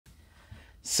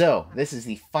So, this is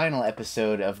the final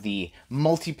episode of the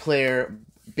multiplayer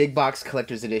Big Box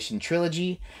Collector's Edition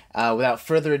trilogy. Without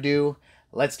further ado,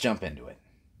 let's jump into it.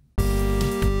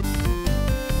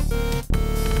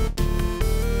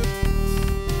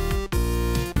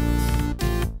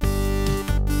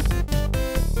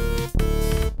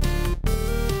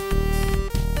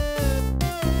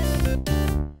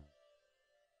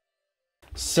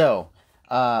 So,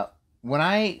 when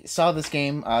I saw this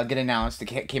game get announced,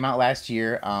 it came out last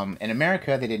year. In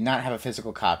America, they did not have a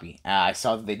physical copy. I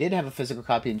saw that they did have a physical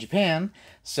copy in Japan,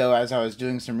 so as I was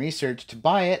doing some research to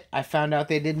buy it, I found out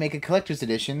they did make a collector's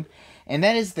edition, and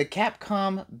that is the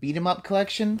Capcom Beat 'em Up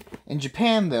Collection. In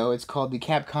Japan, though, it's called the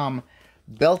Capcom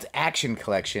Belt Action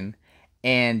Collection,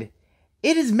 and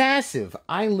it is massive.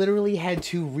 I literally had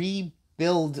to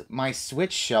rebuild my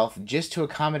Switch shelf just to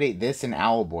accommodate this and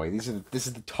Owlboy. This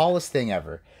is the tallest thing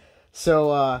ever.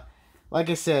 So, like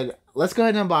I said, let's go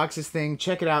ahead and unbox this thing,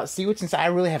 check it out, see what's inside.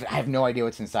 I have no idea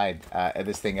what's inside of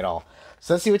this thing at all.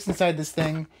 So let's see what's inside this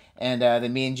thing, and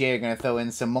then me and Jay are going to throw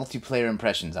in some multiplayer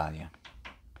impressions on you.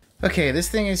 Okay, this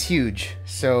thing is huge,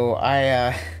 so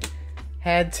I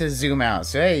had to zoom out.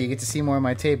 So hey, you get to see more of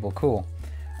my table, cool.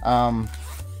 God,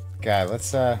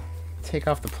 let's take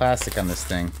off the plastic on this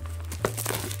thing.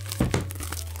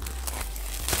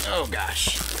 Oh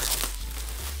gosh.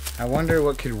 I wonder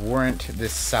what could warrant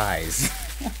this size.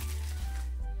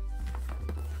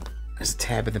 There's a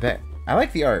tab in the back. I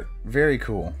like the art. Very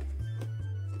cool.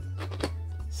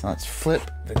 So let's flip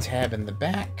the tab in the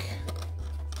back.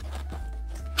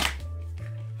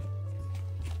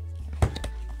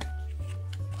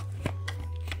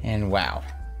 And wow.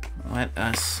 Let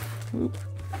us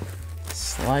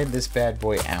slide this bad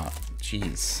boy out.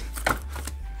 Jeez.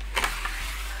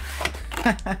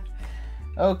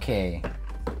 Okay.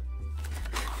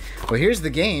 Well, here's the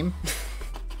game.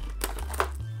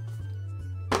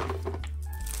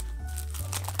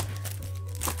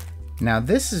 Now,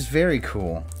 this is very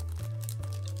cool.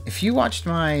 If you watched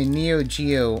my Neo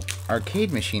Geo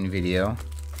arcade machine video,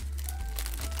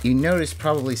 you noticed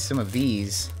probably some of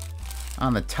these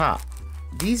on the top.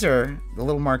 These are the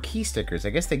little marquee stickers. I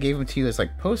guess they gave them to you as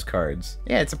like postcards.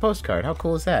 Yeah, it's a postcard. How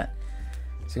cool is that?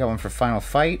 So you got one for Final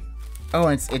Fight. Oh,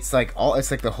 and it's like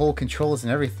the whole controls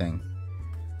and everything.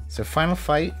 So Final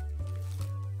Fight,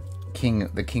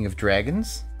 the King of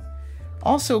Dragons.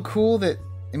 Also cool that,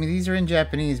 I mean, these are in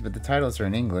Japanese, but the titles are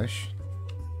in English.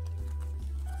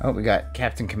 Oh, we got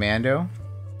Captain Commando.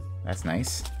 That's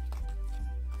nice.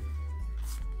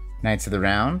 Knights of the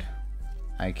Round.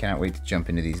 I cannot wait to jump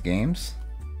into these games.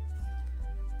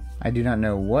 I do not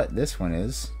know what this one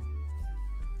is.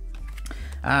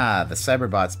 Ah, the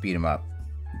Cyberbots Beat 'em Up.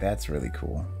 That's really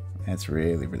cool. That's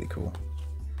really, really cool.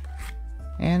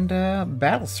 And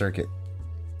Battle Circuit.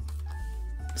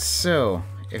 So,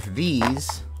 if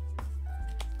these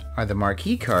are the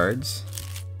marquee cards,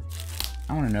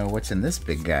 I want to know what's in this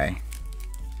big guy.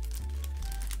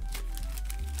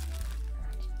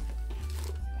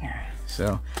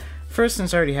 So, first,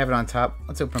 since I already have it on top,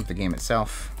 let's open up the game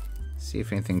itself. See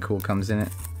if anything cool comes in it.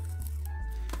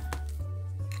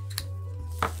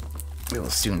 We will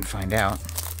soon find out.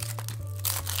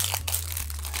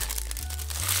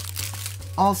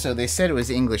 Also, they said it was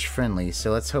English friendly,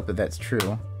 so let's hope that that's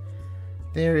true.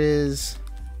 There is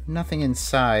nothing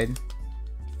inside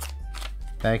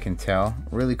that I can tell.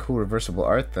 Really cool reversible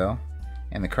art, though.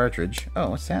 And the cartridge.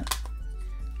 Oh, what's that?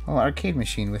 Oh, arcade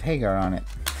machine with Hagar on it.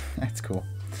 That's cool.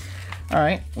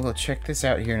 Alright, we'll check this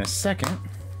out here in a second.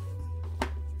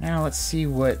 Now let's see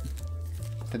what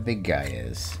the big guy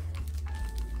is.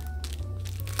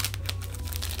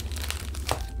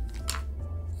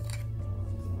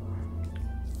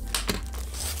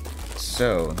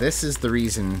 So, this is the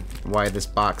reason why this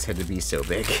box had to be so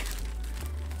big.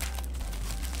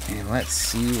 And let's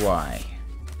see why.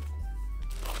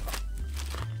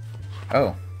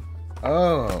 Oh.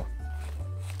 Oh.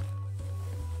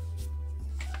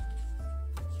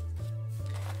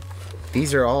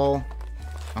 These are all...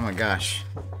 Oh my gosh.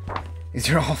 These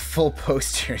are all full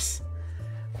posters.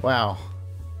 Wow.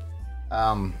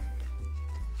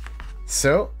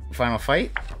 So, Final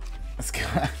Fight. Let's go.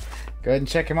 Go ahead and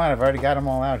check them out. I've already got them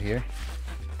all out here.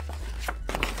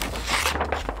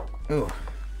 Ooh.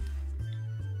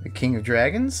 The King of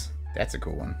Dragons? That's a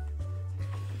cool one.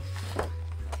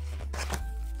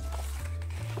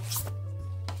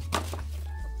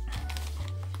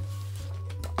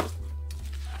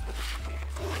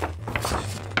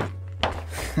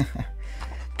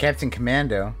 Captain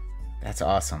Commando. That's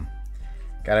awesome.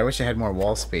 God, I wish I had more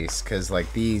wall space, because,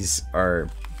 like, these are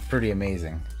pretty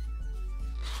amazing.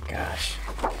 Gosh.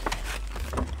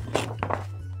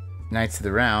 Knights of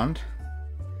the Round.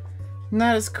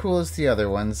 Not as cool as the other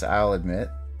ones, I'll admit,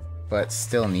 but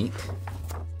still neat.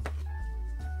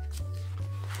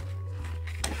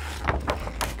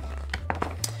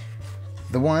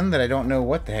 The one that I don't know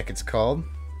what the heck it's called,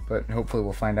 but hopefully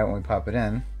we'll find out when we pop it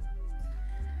in.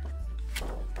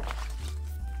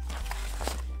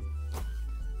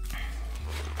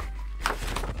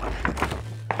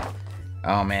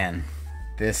 Oh man,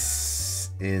 this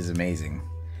is amazing.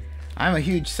 I'm a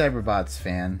huge Cyberbots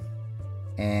fan,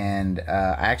 and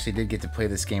I actually did get to play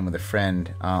this game with a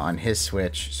friend on his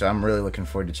Switch, so I'm really looking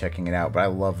forward to checking it out, but I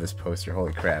love this poster,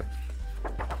 holy crap.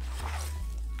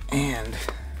 And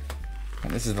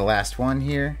this is the last one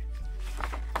here.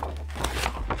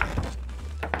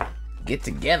 Get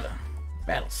together,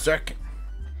 Battle Circuit.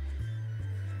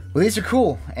 Well, these are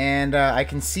cool, and I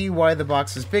can see why the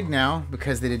box is big now,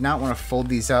 because they did not want to fold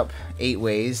these up 8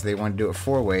 ways. They wanted to do it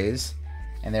 4 ways,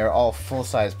 and they're all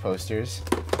full-size posters.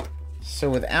 So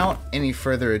without any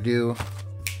further ado,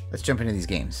 let's jump into these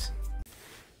games.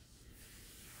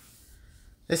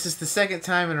 This is the second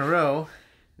time in a row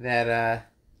that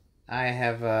I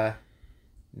have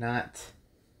not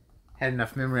had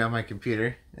enough memory on my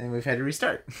computer, and we've had to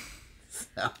restart.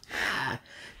 So,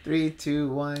 3, 2,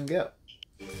 1, go.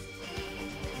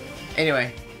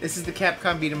 Anyway, this is the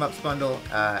Capcom Beat 'em Ups bundle.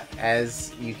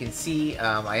 As you can see,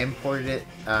 I imported it,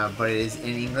 but it is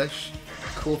in English.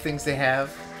 Cool things they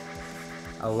have.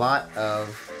 A lot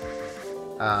of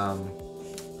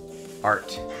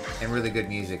art and really good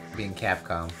music, being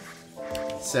Capcom.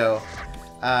 So,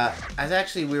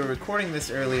 we were recording this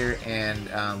earlier,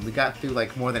 and we got through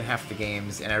like more than half the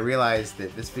games, and I realized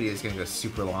that this video is going to go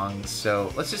super long,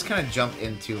 so let's just kind of jump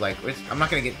into, like,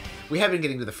 we have been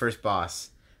getting to the first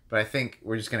boss, but I think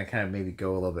we're just going to kind of maybe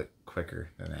go a little bit quicker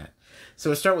than that. So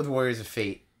we'll start with Warriors of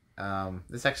Fate.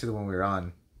 This is actually the one we were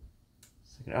on.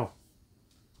 Oh.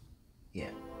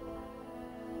 Yeah.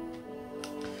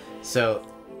 So,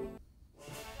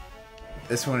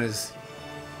 this one is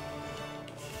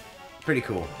pretty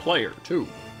cool. Player 2.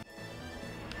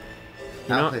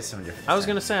 I'll play some different. I was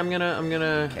gonna say I'm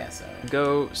gonna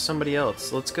go somebody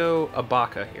else. Let's go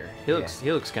Abaka here. He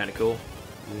looks kind of cool.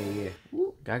 Yeah.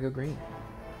 Ooh, gotta go green.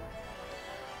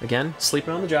 Again,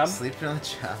 sleeping on the job. Sleeping on the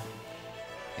job.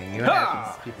 And you know what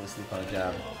happens? People sleep on a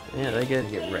job. Yeah, they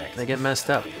get wrecked. They get messed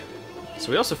up.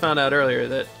 So we also found out earlier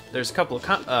that there's a couple of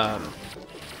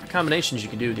combinations you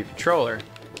can do with your controller,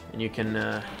 and you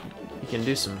can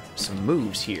do some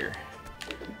moves here.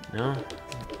 No?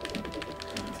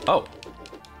 Oh.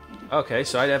 Okay,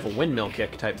 so I'd have a windmill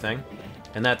kick type thing.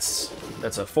 And that's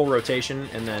a full rotation,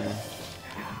 and then...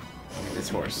 This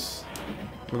horse.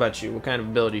 What about you? What kind of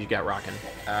ability you got rocking?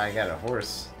 I got a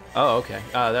horse. Oh, okay.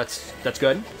 That's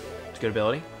good. It's good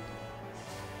ability.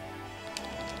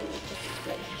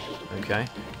 Okay.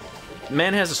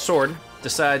 Man has a sword,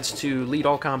 decides to lead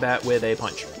all combat with a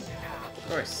punch. Of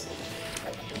course.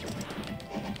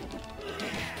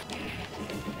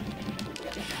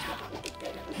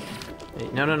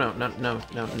 No, none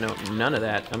of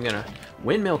that. I'm gonna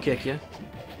windmill kick you.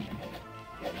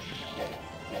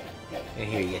 And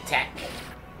here you attack.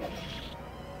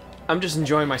 I'm just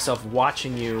enjoying myself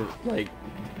watching you, like,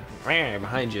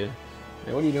 behind you.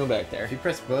 Hey, what are you doing back there? If you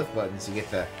press both buttons, you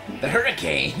get the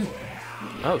hurricane.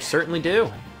 Oh, certainly do.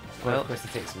 Well, of course,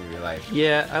 it takes me to your life.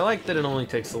 Yeah, I like that it only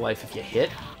takes the life if you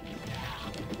hit.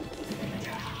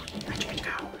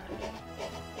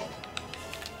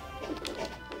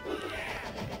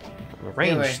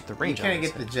 Anyway, the range. You kind of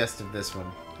get the gist of this one.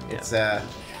 Yeah. It's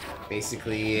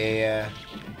basically a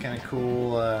kind of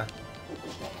cool,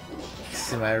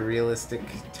 semi-realistic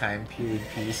time period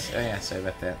piece. Oh yeah, sorry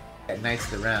about that. At Knights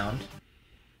of the Round.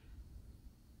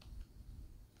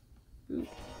 Ooh.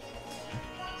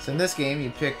 So in this game,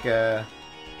 you pick your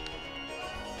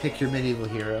medieval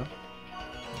hero.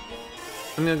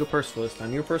 I'm gonna go Percival this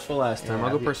time. You were Percival last time. Yeah,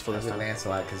 I'll go Percival this time.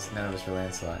 Lancelot, because none of us were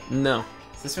Lancelot. No.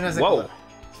 So this one has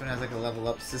like a level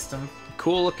up system.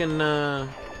 Cool looking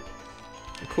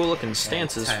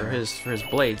stances for his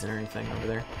blades and everything over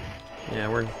there.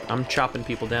 Yeah, I'm chopping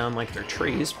people down like they're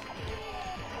trees.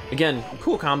 Again,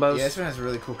 cool combos. Yeah, this one has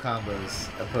really cool combos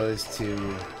opposed to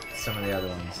some of the other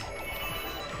ones.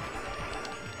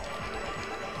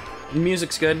 The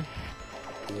music's good.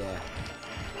 Yeah.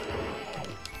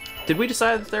 Did we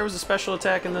decide that there was a special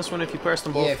attack in this one if you press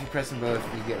them both? Yeah, if you press them both,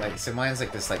 you get like, so mine's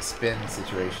like this like spin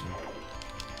situation.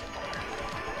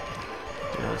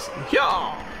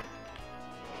 Yeah.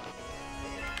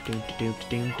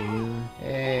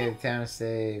 Hey, the town is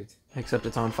saved. Except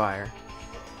it's on fire.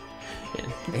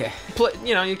 Yeah.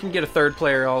 You know, you can get a third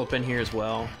player all up in here as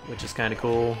well, which is kind of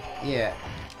cool. Yeah.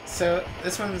 So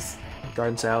this one's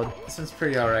Garden salad. This one's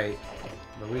pretty alright.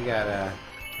 But we got,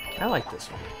 I like this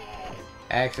one.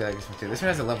 I actually like this one too. This one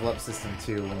has a level up system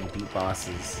too when you beat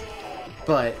bosses.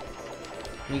 But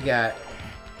we got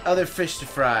other fish to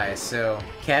fry, so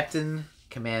Captain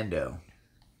Commando.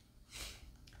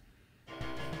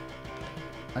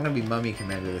 I'm gonna be Mummy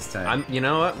Commando this time. You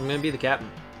know what? I'm gonna be the captain.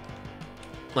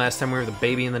 Last time we were the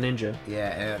baby and the ninja.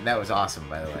 Yeah, and that was awesome,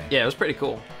 by the way. Yeah, it was pretty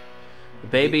cool. The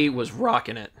baby was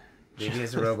rocking it. Baby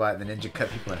is a robot, and the ninja cut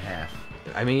people in half.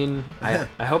 I mean, I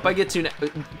hope I get to...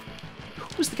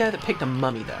 Who was the guy that picked a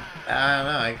mummy, though? I don't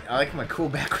know. I like my cool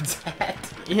backwards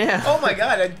hat. Yeah. Oh my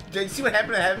god, did you see what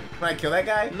happened to when I kill that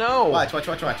guy? No. Watch.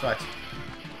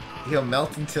 He'll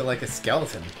melt into, like, a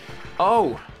skeleton.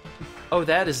 Oh. Oh,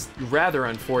 that is rather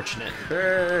unfortunate.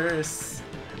 Curse.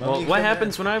 Well, what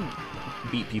happens when I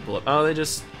beat people up? Oh, they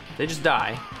just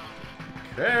die.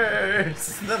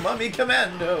 Curse the Mummy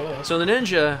Commando. So the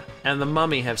ninja and the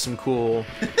mummy have some cool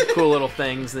little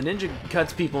things. The ninja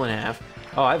cuts people in half.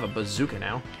 Oh, I have a bazooka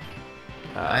now.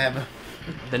 I have a...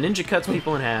 The ninja cuts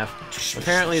people in half.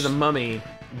 Apparently the mummy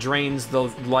drains the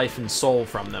life and soul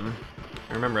from them.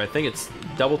 Remember, I think it's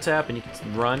double tap and you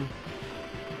can run.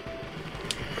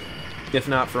 If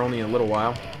not, for only a little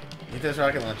while. Get those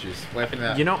rocket launchers. Wipe them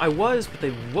out. You know, I was, but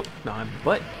they whooped my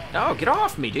butt. Oh, get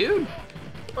off me, dude.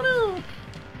 Oh, no.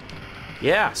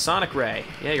 Yeah, Sonic Ray.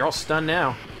 Yeah, you're all stunned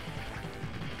now.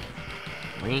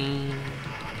 Whee.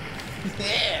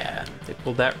 Yeah. They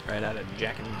pulled that right out of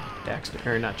Jak and Daxter.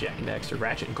 Or not Jak and Daxter,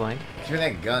 Ratchet and Clank. Give me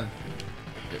that gun.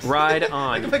 Ride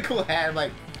on. Look at my cool hat. I'm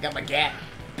like, got my gat.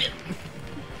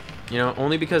 You know,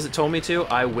 only because it told me to,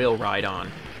 I will ride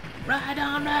on. Ride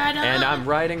on, ride on. And I'm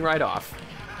riding right off.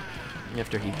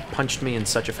 After he punched me in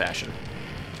such a fashion.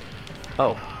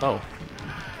 Oh.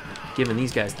 Giving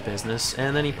these guys the business.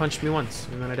 And then he punched me once,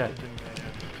 and then I died.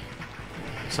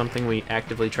 Something we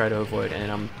actively try to avoid,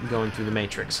 and I'm going through the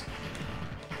Matrix.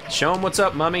 Show him what's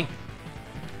up, mummy.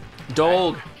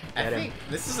 Dolg. I think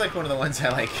this is like one of the ones I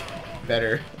like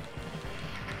better.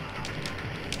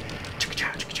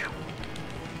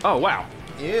 Oh, wow.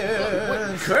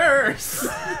 Yeah. Curse.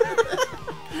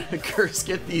 Curse,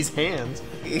 get these hands.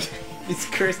 These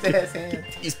cursed ass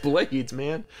hands. These blades,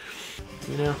 man.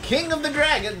 You know. King of the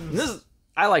Dragons.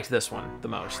 I liked this one the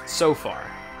most so far.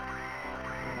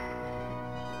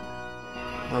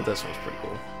 Oh, this one's pretty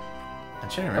cool. I'm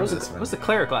trying to remember this one. What was the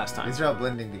cleric last time? These are all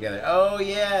blending together. Oh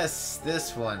yes,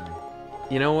 this one.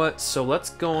 You know what? So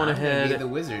let's go on ahead. I'm gonna be the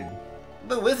wizard.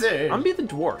 The wizard. I'm gonna be the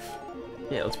dwarf.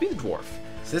 Yeah, let's be the dwarf.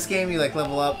 So this game, you like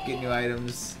level up, get new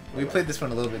items. We played this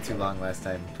one a little bit too long last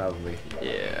time, probably.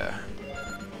 Yeah.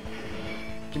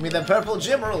 Give me the purple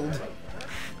gemerald.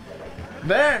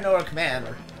 Burn, Orc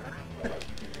Man.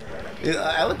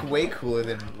 I look way cooler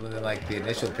than like the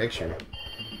initial picture.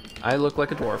 I look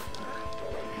like a dwarf.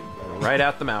 Right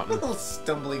out the mountain. Little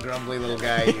stumbly, grumbly little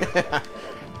guy.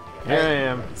 Here I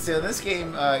am. So in this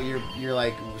game, your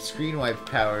like screen wipe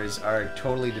powers are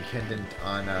totally dependent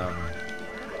on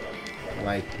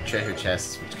like treasure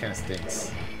chests, which kind of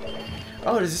stinks.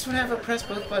 Oh, does this one have a press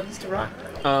both buttons to rock?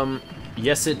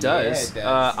 Yes, it does. Yeah, it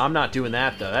does. I'm not doing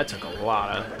that though. That took a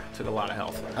lot of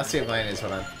health. I'll see what mine is.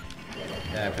 Hold on.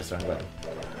 Yeah, I pressed the wrong button.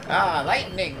 Ah,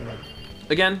 lightning!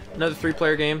 Again, another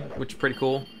 3-player game, which is pretty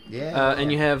cool. Yeah.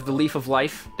 And you have the Leaf of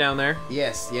Life down there.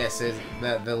 Yes.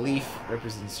 The leaf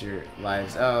represents your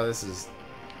lives. Oh, this is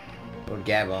old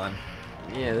Gabon.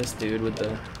 Yeah, this dude with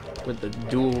the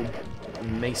dual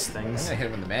mace I'm things. gonna hit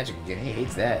him with the magic again. He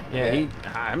hates that. Yeah,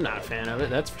 I'm not a fan of it.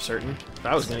 That's for certain. If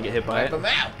I was gonna get hit by Wipe it. him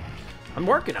out. I'm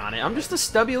working on it. I'm just a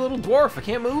stubby little dwarf. I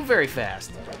can't move very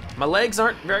fast. My legs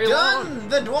aren't very long. Done!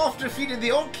 The dwarf defeated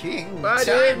the old king. I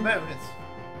did. Bonus.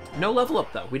 No level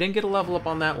up though. We didn't get a level up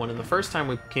on that one. And the first time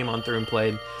we came on through and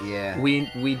played, Yeah.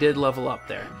 we did level up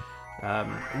there.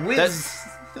 Whiz.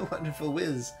 The wonderful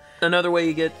whiz. Another way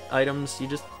you get items, you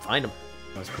just find them.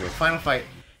 That was cool. Final Fight.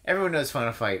 Everyone knows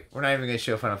Final Fight. We're not even going to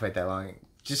show Final Fight that long.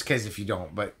 Just because if you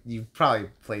don't, but you've probably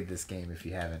played this game if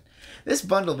you haven't. This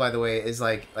bundle, by the way, is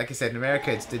like I said, in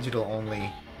America it's digital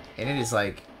only, and it is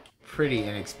like pretty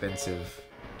inexpensive.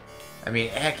 I mean,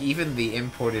 heck, even the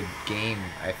imported game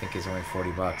I think is only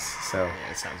 $40. So Yeah,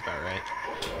 that sounds about right.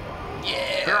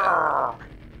 yeah,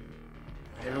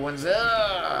 everyone's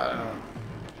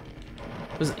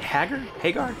Was it Hagar?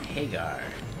 Hagar? Hagar.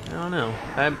 I don't know.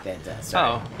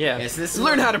 Sorry. Oh, yeah. Yes, this is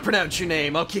Learn one- how to pronounce your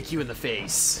name. I'll kick you in the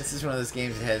face. This is one of those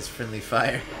games that has friendly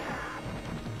fire.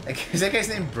 Like, is that guy's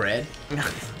name Bread?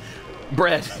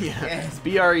 Bread. Yeah. Yes.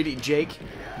 B-R-E-D. Jake.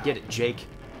 Get it, Jake.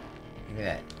 Look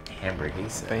at that hamburger.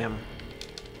 Bam.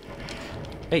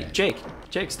 Hey, Jake.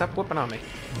 Jake, stop whooping on me.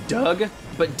 Doug,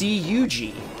 but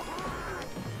D-U-G.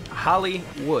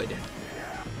 Hollywood.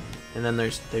 And then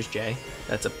there's Jay.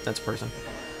 That's a person.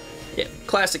 Yeah,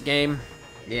 classic game.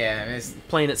 Yeah, I mean, it's,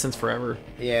 Playing it since forever.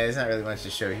 yeah, there's not really much to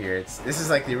show here. This is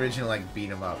like the original like beat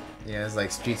 'em up. You know, it's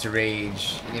like Streets of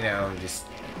Rage. You know, just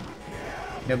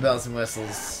no bells and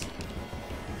whistles.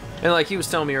 And like he was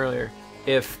telling me earlier,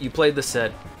 if you played this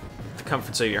at the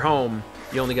comforts of your home,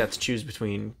 you only got to choose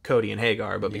between Cody and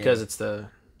Hagar. But because it's the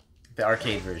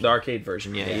arcade version. The arcade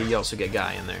version, yeah, you also get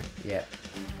Guy in there. Yeah.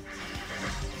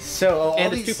 So all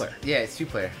and these, it's 2-player. Yeah, it's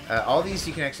 2-player. All these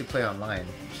you can actually play online,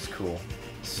 which is cool.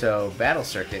 So Battle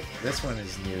Circuit, this one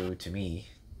is new to me.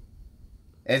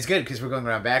 And it's good because we're going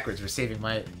around backwards. We're saving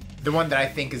the one that I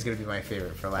think is going to be my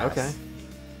favorite for last. Okay.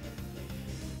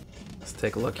 Let's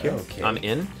take a look here. Okay. I'm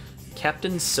in.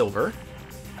 Captain Silver.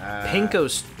 Pink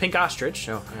Ostrich.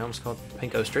 Oh, I almost called it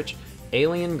Pink Ostrich.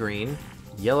 Alien Green.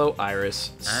 Yellow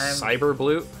Iris. Cyber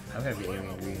Blue. I'm going to be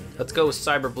Alien Green. Let's go with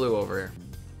Cyber Blue over here.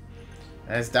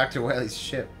 That's Dr. Wily's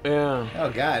ship. Yeah. Oh,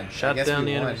 God. Shot down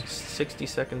the enemy 60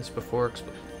 seconds before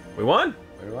explosion. We won?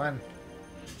 We won.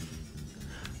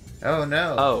 Oh,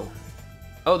 no.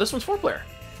 Oh, this one's 4-player.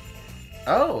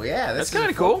 Oh, yeah. That's kind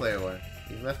of cool. 4-player one.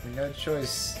 You left me no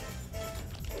choice.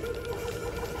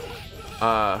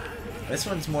 This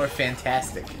one's more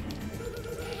fantastic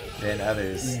than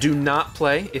others. Do not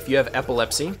play if you have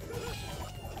epilepsy.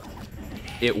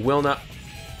 It will not...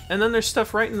 And then there's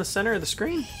stuff right in the center of the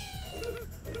screen.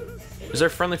 Is there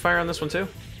friendly fire on this one too?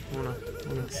 No,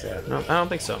 I don't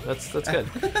think so. That's good.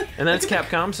 And then it's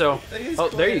Capcom, so... Oh,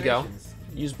 there you go.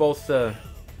 Use both the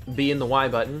B and the Y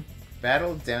button.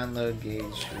 Battle download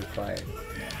gauge required.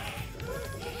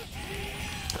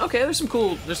 Okay, there's some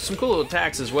cool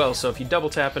attacks as well. So if you double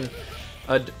tap in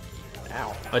a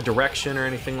direction or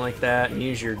anything like that, and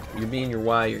use your B and your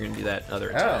Y, you're gonna do that other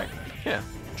attack. Yeah,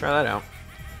 try that out.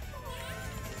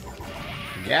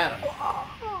 Yeah.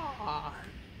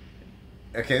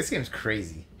 Okay, this game's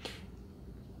crazy.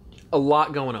 A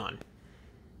lot going on.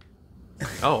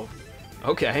 Oh,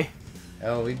 okay.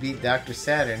 Oh, we beat Dr.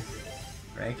 Saturn.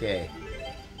 Rank A.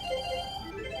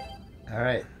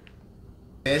 Alright.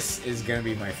 This is gonna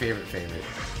be my favorite.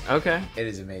 Okay. It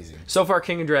is amazing. So far,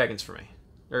 King of Dragons for me.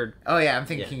 Oh yeah, I'm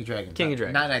thinking King of Dragons. King of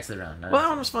Dragons. Not Knights of the Round. Well, that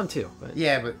one was fun too. But...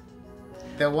 Yeah, but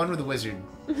the one with the wizard.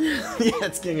 Yeah,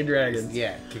 it's King of Dragons.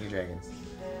 Yeah, King of Dragons.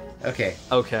 Okay.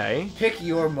 Okay. Pick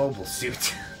your mobile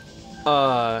suit.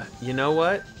 You know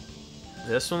what?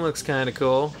 This one looks kind of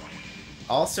cool.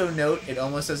 Also note, it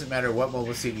almost doesn't matter what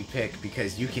mobile suit you pick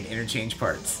because you can interchange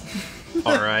parts.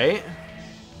 Alright.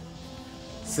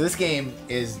 So this game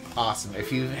is awesome.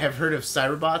 If you have heard of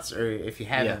Cyberbots, or if you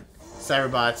haven't,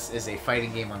 Cyberbots is a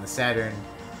fighting game on the Saturn.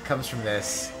 Comes from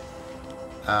this.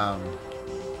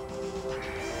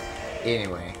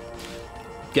 Anyway.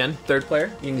 Again, 3rd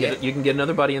player. You can get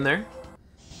another buddy in there.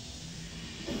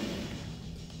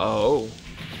 Oh.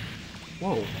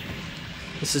 Whoa.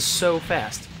 This is so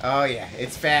fast. Oh yeah,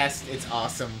 it's fast. It's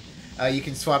awesome. You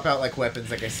can swap out like weapons,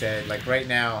 like I said. Like right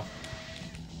now.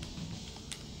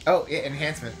 Oh, yeah,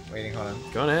 enhancement. Waiting, hold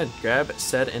on. Go ahead, grab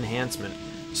said enhancement.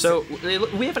 So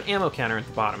we have an ammo counter at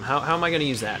the bottom. How am I going to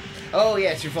use that? Oh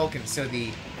yeah, it's your Vulcan. So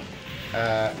the,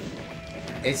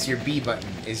 it's your B button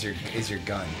is your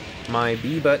gun. My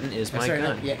B button is my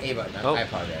gun. No, yeah, A button. Oh. I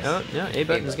apologize. Oh, yeah, A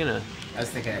button is gonna. I was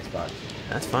thinking Xbox.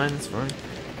 That's fine. That's fine.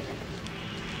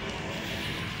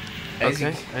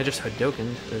 Okay, I just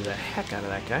Hadoukened the heck out of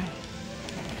that guy.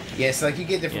 Yeah, so like you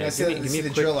get different. Yeah, this is the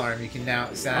drill arm. You can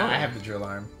now. So I have the drill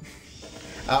arm.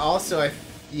 Also,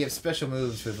 you have special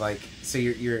moves with like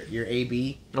your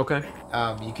AB. Okay.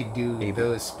 You can do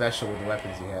those special with the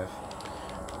weapons you have.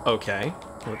 Okay.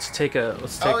 Let's take.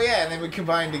 Oh yeah, and then we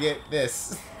combine to get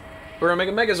this. We're gonna make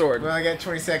a Megazord. We only got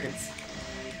 20 seconds.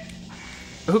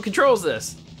 Who controls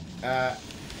this?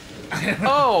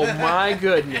 Oh my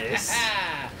goodness.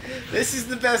 This is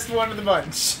the best one of the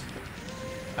bunch.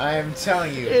 I am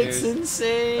telling you. It's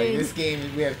insane. Like this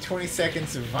game, we have 20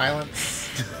 seconds of violence.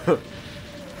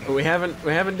 We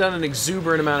haven't done an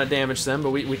exuberant amount of damage to them, but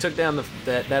we took down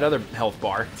that other health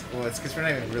bar. Well, it's because we're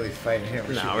not even really fighting here.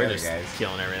 We're just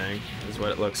killing everything. Is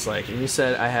what it looks like. And you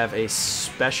said I have a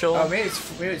special. Oh, maybe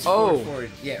it's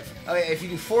forward. Yeah. Oh, yeah. If you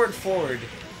do forward,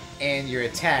 and your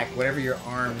attack, whatever your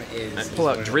arm is. I pull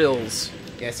out drills.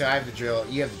 Yeah. So I have the drill.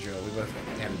 You have the drill. We both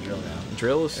have the drill now.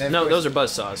 Drills? No, those are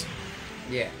buzzsaws.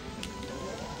 Yeah.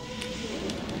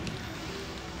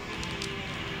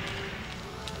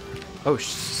 Oh,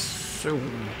 so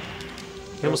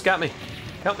he almost got me.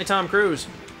 Help me, Tom Cruise.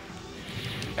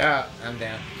 Oh, I'm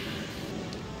down.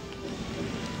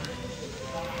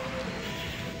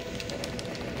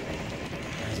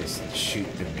 I just shoot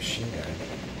the machine gun.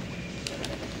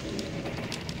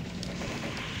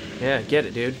 Yeah, get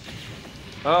it, dude.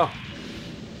 Oh,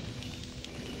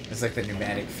 It's like the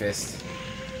pneumatic fist.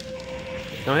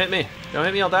 don't hit me. Don't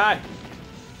hit me, I'll die.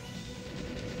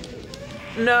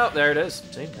 No, there it is.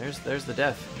 See, there's the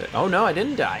death. Oh no, I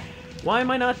didn't die. Why am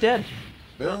I not dead?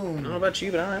 I don't know Boom. about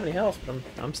you, but I don't have any health. But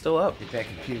I'm still up. Get that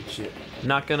computer shit.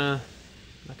 Not gonna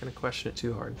question it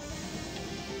too hard.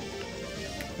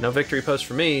 No victory post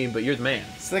for me, but you're the man.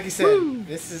 So like you said,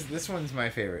 this one's my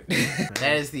favorite.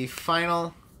 That is the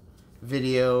final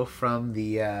video from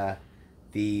the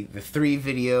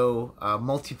 3-video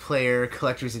multiplayer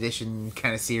collector's edition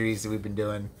kind of series that we've been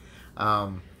doing.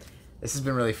 This has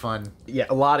been really fun. Yeah,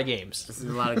 a lot of games. This is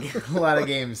a lot of a lot of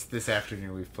games this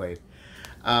afternoon we've played.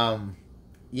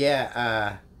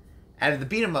 Yeah. Out of the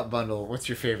beat 'em up bundle, what's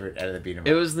your favorite out of the beat 'em up?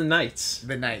 It was the Knights.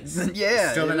 The Knights.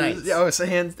 Yeah, Still the Knights. I was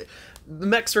saying, the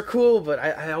mechs are cool, but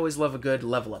I always love a good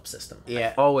level up system.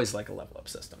 Yeah. I always like a level up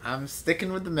system. I'm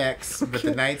sticking with the mechs, but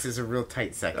the Knights is a real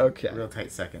tight second. Okay. Real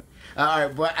tight second. All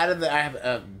right, well, I have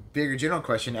a bigger general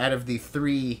question. Out of the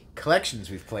 3 collections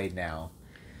we've played now,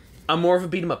 I'm more of a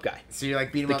beat 'em up guy. so you're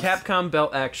like beat 'em The ups. Capcom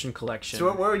Belt Action Collection.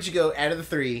 So where would you go out of the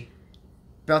 3?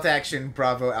 Belt Action,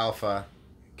 Bravo, Alpha.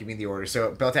 Give me the order.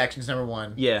 So Belt Action's number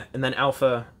 1. Yeah, and then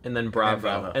Alpha, and then Bravo.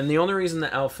 Bravo. And the only reason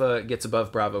that Alpha gets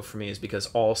above Bravo for me is because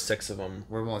all 6 of them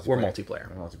We're multiplayer. were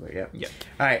multiplayer. We're multiplayer. Yeah. Yeah.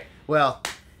 All right. Well,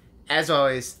 as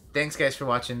always, thanks guys for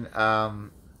watching.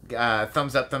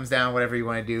 Thumbs up, thumbs down, whatever you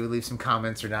want to do. Leave some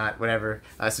comments or not, whatever.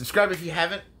 Subscribe if you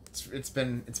haven't. It's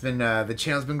been the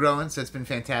channel's been growing, so it's been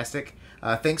fantastic.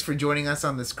 Thanks for joining us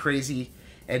on this crazy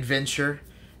adventure,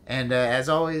 and as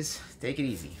always, take it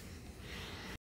easy.